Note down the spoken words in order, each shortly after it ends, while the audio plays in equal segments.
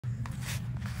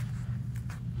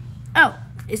Oh,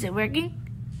 is it working?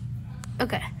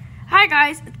 Okay. Hi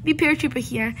guys, it's me Paratroopa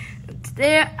here. And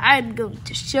today I'm going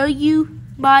to show you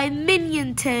my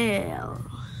Minion tail.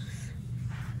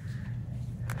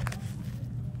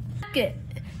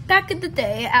 Back in the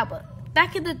day,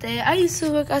 I used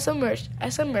to work as a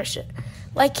merchant,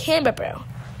 like Camber Bro.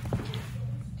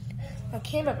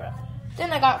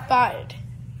 Then I got fired.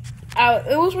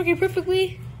 It was working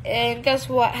perfectly, and guess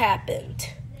what happened?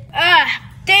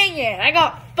 Dang it! I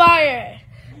got fired.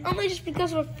 Only just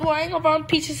because we're flying around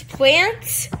Peach's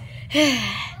plants?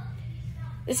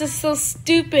 This is so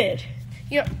stupid.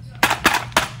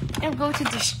 I'm going to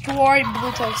destroy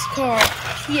Bluetooth's car.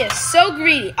 He is so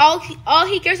greedy. All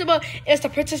he cares about is the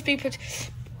princess being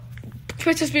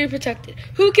protected.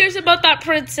 Who cares about that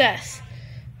princess?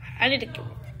 I need to get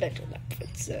revenge on that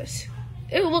princess.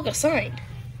 Ew, look, a sign.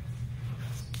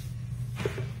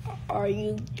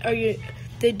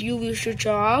 Did you lose your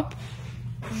job?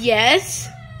 Yes.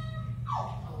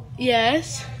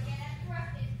 Yes.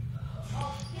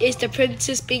 Is the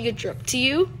princess being a jerk to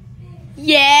you?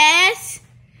 Yes.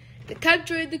 The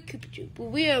country and the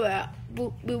Paratroopa.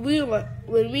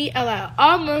 When we allow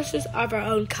all monsters of our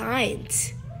own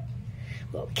kinds.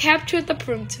 We'll capture the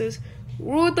princess,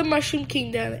 rule the Mushroom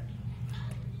Kingdom,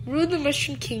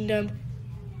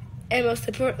 and most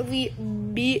importantly,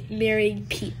 be marrying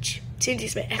Peach.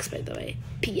 Cindy's my ex, by the way.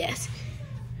 P.S.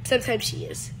 Sometimes she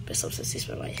is, but sometimes she's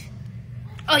my wife.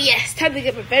 Oh yes, time to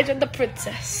get revenge on the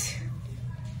princess.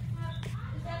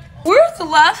 Where's the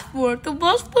last floor? The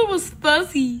last floor was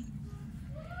fuzzy.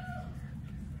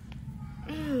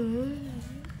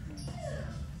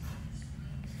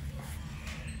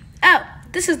 Oh,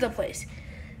 this is the place.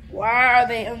 Why are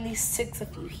there only 6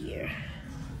 of you here?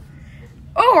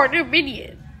 Oh, our new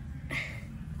Minion.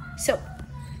 So,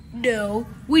 no,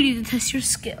 we need to test your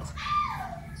skill.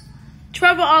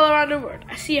 Travel all around the world.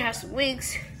 I see you have some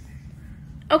wings.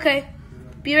 Okay,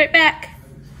 be right back.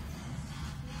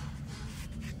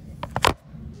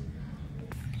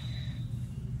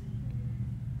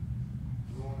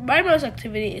 My most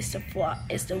activity is to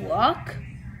walk.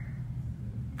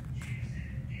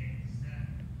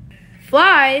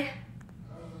 Fly.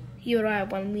 You know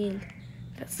what I mean.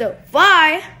 So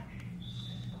fly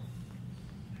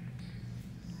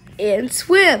and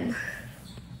swim.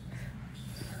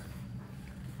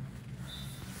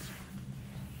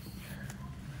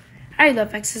 I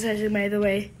love exercising, by the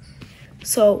way.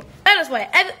 So that is why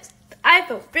I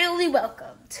feel really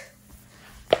welcomed.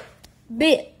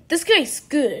 Man, this guy's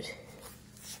good.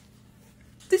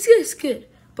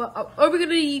 But are we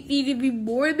gonna need to be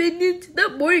more minions?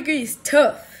 That Mario guy is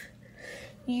tough.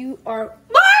 You are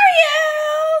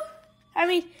Mario! I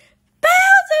mean,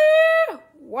 Bowser!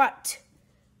 What?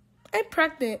 I'm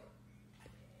pregnant.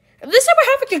 And this time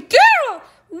we're having a girl!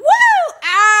 Whoa!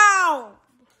 Ow!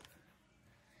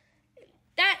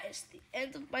 That is the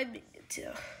end of my Minion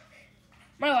tale.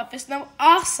 My life is now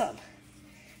awesome.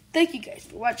 Thank you guys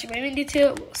for watching my Minion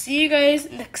tale. We'll see you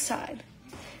guys next time.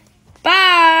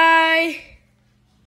 Bye!